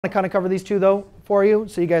I kind of cover these two, though, for you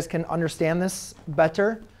so you guys can understand this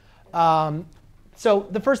better. So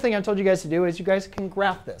the first thing I told you guys to do is you guys can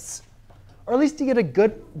graph this, or at least to get a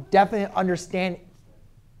good, definite understanding,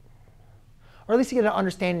 or at least to get an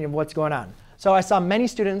understanding of what's going on. So I saw many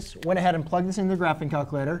students went ahead and plugged this into their graphing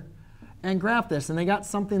calculator and graphed this, and they got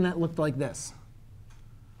something that looked like this.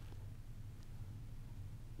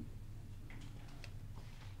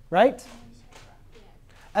 Right?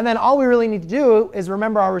 And then all we really need to do is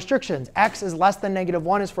remember our restrictions. X is less than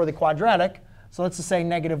 -1 is for the quadratic. So let's just say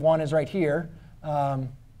 -1 is right here. And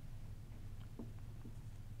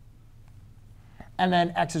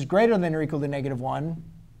then x is greater than or equal to -1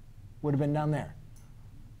 would have been down there.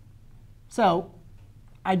 So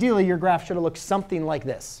ideally, your graph should have looked something like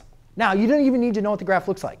this. Now, you don't even need to know what the graph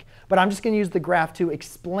looks like. But I'm just going to use the graph to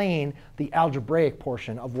explain the algebraic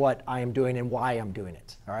portion of what I am doing and why I'm doing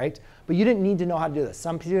it. All right? But you didn't need to know how to do this.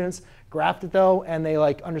 Some students graphed it, though, and they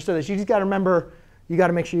understood this. You just got to remember, you got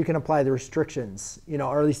to make sure you can apply the restrictions,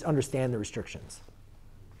 or at least understand the restrictions.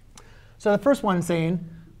 So the first one is saying,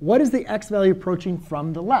 what is the x value approaching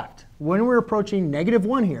from the left? When we're approaching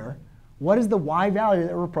 -1 here, what is the y value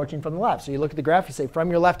that we're approaching from the left? So you look at the graph, you say, from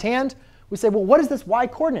your left hand, we say, well, what is this y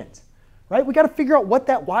coordinate? Right? We've got to figure out what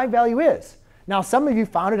that y value is. Now, some of you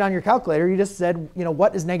found it on your calculator. You just said,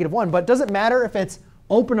 what is -1? But does it matter if it's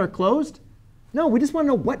open or closed? No, we just want to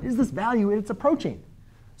know what is this value it's approaching.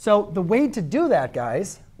 So the way to do that,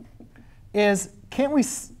 guys, is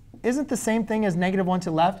isn't the same thing as -1 to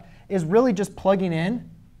the left, is really just plugging in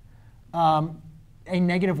a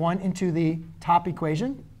 -1 into the top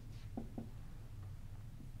equation.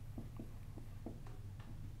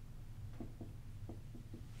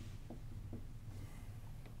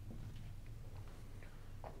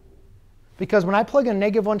 Because when I plug in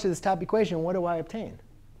 -1 to this top equation, what do I obtain?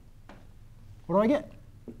 What do I get?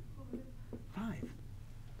 5.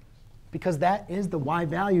 Because that is the y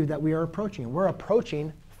value that we are approaching. We're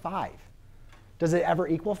approaching 5. Does it ever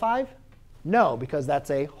equal 5? No, because that's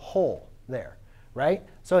a hole there. Right?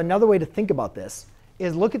 So another way to think about this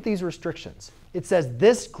is look at these restrictions. It says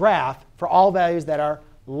this graph for all values that are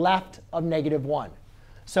left of -1.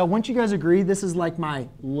 So once you guys agree, this is like my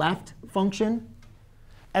left function.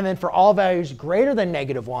 And then for all values greater than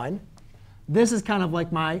 -1, this is kind of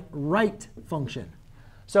like my right function.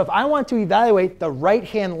 So if I want to evaluate the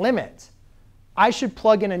right-hand limit, I should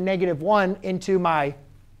plug in a -1 into my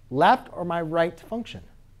left or my right function.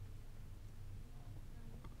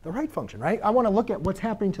 The right function, right? I want to look at what's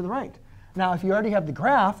happening to the right. Now, if you already have the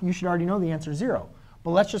graph, you should already know the answer is 0.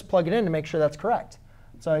 But let's just plug it in to make sure that's correct.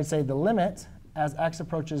 So I'd say the limit as x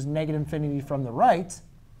approaches -infinity from the right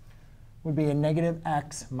would be a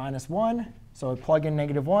 -x minus 1. So I'd plug in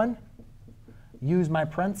 -1, use my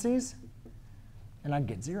parentheses, and I'd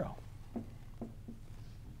get 0.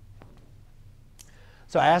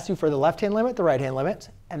 So I asked you for the left-hand limit, the right-hand limit.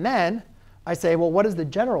 And then I say, well, what is the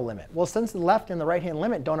general limit? Well, since the left and the right-hand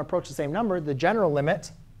limit don't approach the same number, the general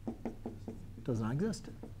limit does not exist.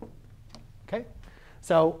 OK?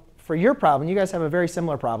 So for your problem, you guys have a very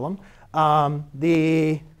similar problem.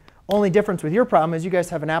 The only difference with your problem is you guys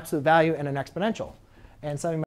have an absolute value and an exponential. And something